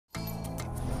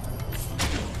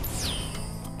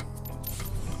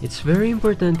It's very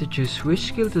important to choose which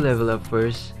skill to level up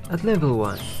first at level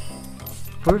 1.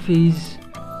 For Fizz,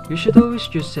 you should always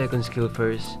choose second skill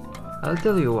first. I'll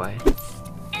tell you why.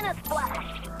 In a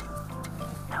flash,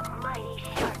 the mighty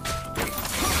shark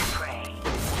prey.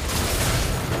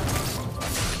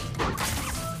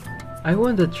 I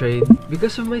won the trade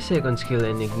because of my second skill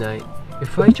and Ignite.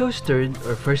 If I chose third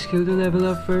or first skill to level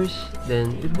up first,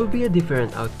 then it would be a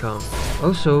different outcome.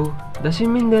 Also,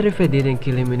 doesn't mean that if I didn't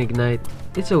kill him in Ignite,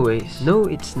 it's a waste. No,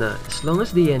 it's not. As long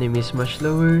as the enemy is much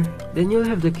lower, then you'll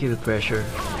have the kill pressure.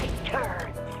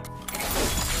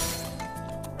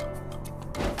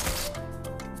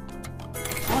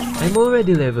 I'm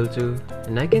already level 2,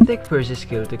 and I can take first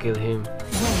skill to kill him.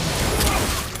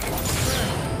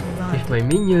 If my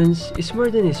minions is more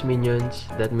than his minions,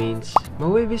 that means my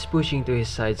wave is pushing to his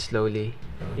side slowly.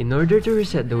 In order to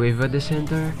reset the wave at the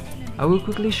center, I will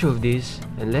quickly shove this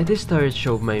and let his turret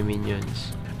shove my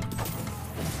minions.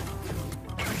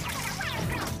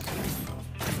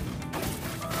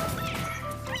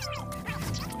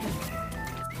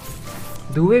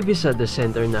 The wave is at the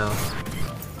center now.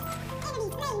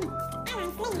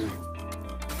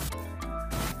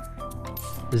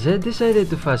 Zed decided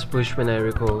to fast push when I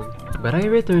recalled, but I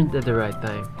returned at the right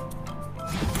time.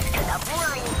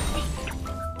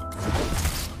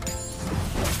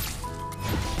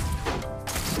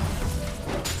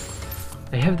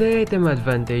 I have the item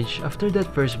advantage after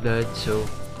that first blood, so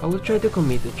I will try to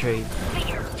commit the trade.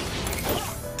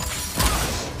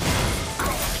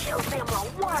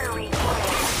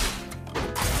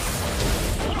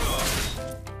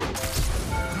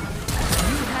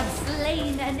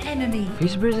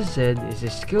 Fizz vs Zed is a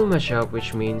skill matchup,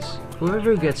 which means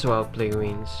whoever gets to outplay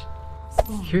wins.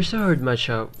 Here's a hard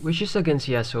matchup, which is against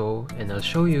Yasuo, and I'll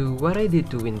show you what I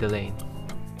did to win the lane.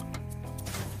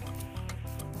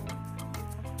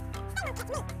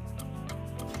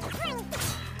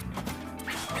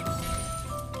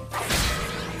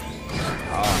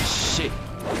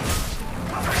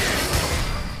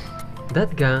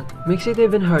 That gank makes it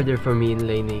even harder for me in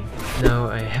laning.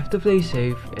 Now I have to play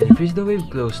safe and freeze the wave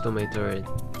close to my turret.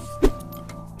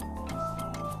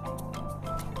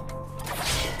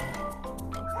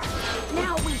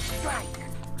 Now we strike.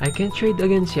 I can trade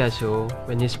against Yasuo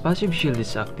when his passive shield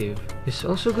is active. He's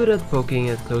also good at poking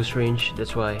at close range,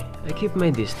 that's why I keep my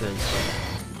distance.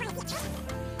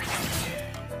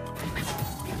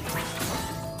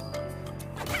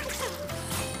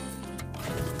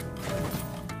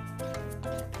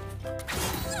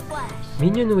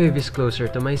 Minion wave is closer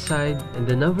to my side, and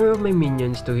the number of my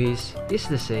minions to his is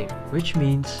the same, which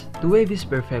means the wave is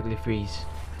perfectly freeze.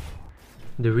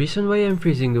 The reason why I'm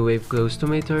freezing the wave close to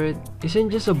my turret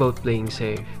isn't just about playing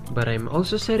safe, but I'm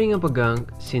also setting up a gank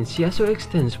since Yasuo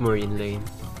extends more in lane.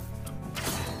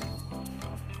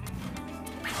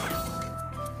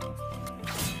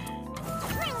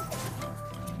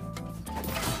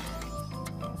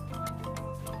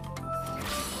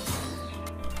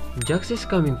 Jax is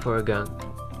coming for a gank.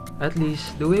 At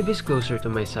least, the wave is closer to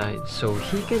my side, so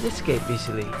he can escape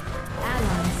easily.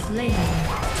 Ally slain.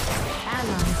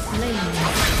 Ally slain.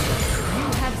 You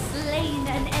have slain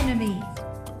an enemy.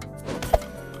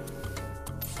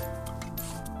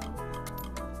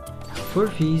 For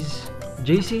Fizz,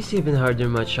 JC is even harder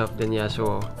matchup than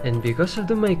Yasuo, and because of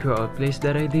the micro outplays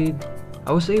that I did,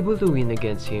 I was able to win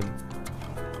against him.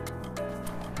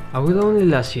 I will only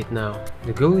last hit now.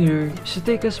 The goal here is to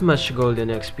take as much gold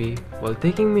and XP while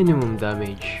taking minimum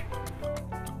damage.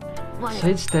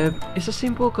 Sidestep is a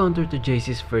simple counter to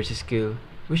JC's first skill,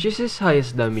 which is his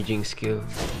highest damaging skill.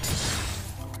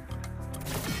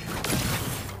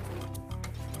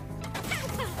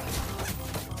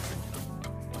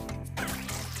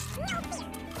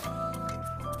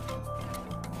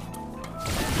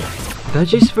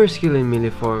 Dodge his first skill in melee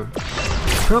form,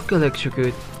 proc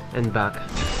electrocute, and back.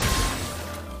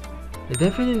 I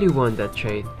definitely won that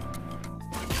trade.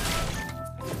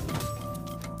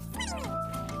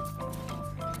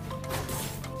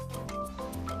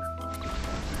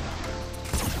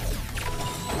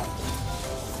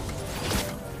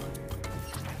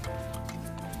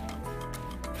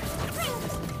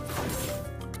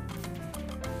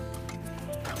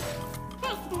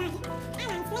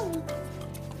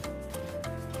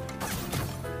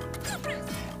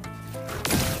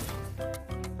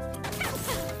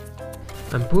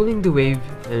 I'm pulling the wave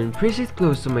and freeze it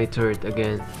close to my turret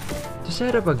again to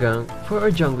set up a gank for our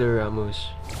jungler Ramos.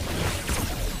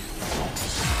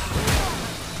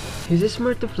 He's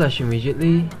smart to flash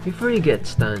immediately before he gets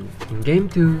stunned. In game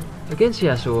 2, against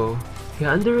Yasuo, he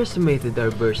underestimated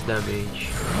our burst damage.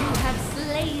 You have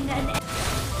slain an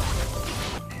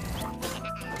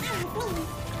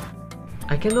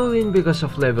I cannot win because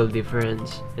of level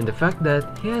difference and the fact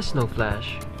that he has no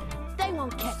flash. They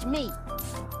won't catch me.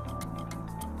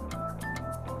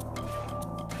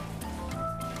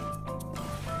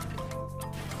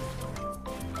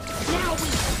 Now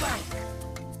we strike.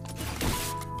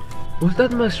 With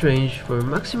that max range for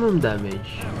maximum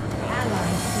damage.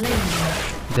 Ally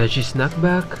slain. Dodges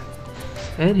knockback,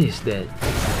 and he's dead.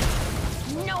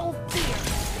 No fear.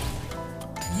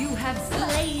 You have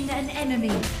slain an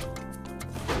enemy.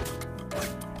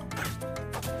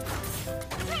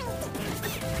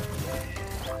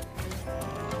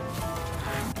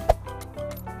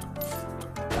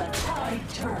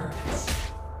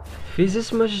 Fizz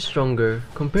is much stronger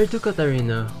compared to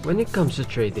Katarina when it comes to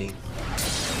trading.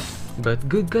 But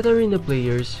good Katarina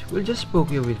players will just poke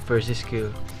you with first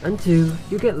skill until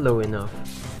you get low enough.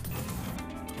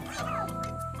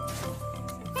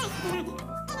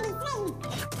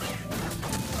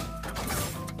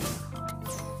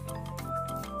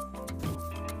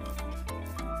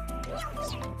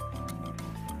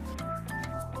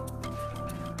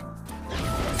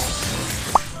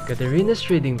 Katarina's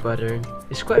trading pattern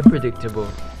is quite predictable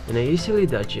and I easily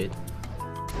dodge it.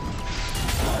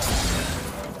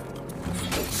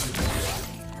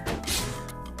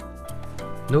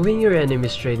 Knowing your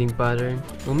enemy's trading pattern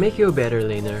will make you a better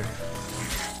laner.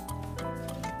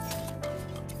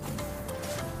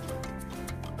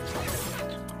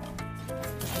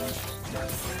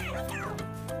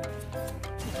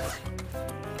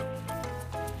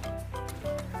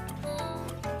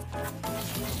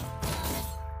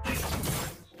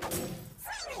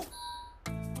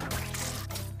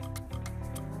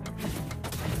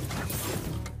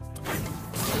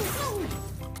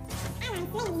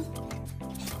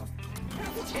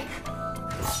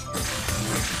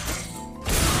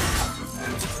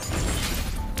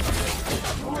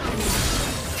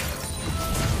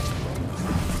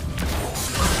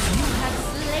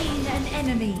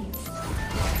 Enemy.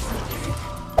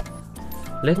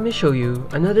 Let me show you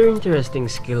another interesting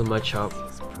skill matchup.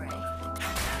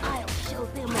 I'll show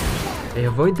them a I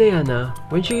avoid Diana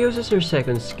when she uses her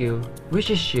second skill, which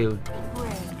is shield.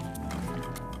 prey.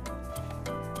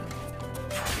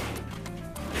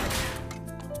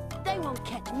 They won't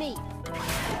catch me.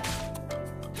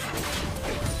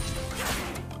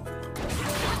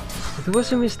 It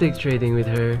was a mistake trading with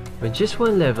her when just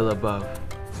one level above.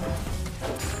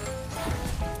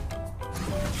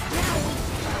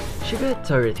 She got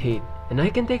turret hit, and I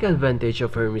can take advantage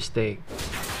of her mistake.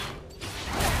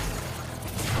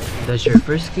 Dodge her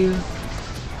first skill,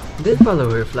 then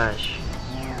follow her flash.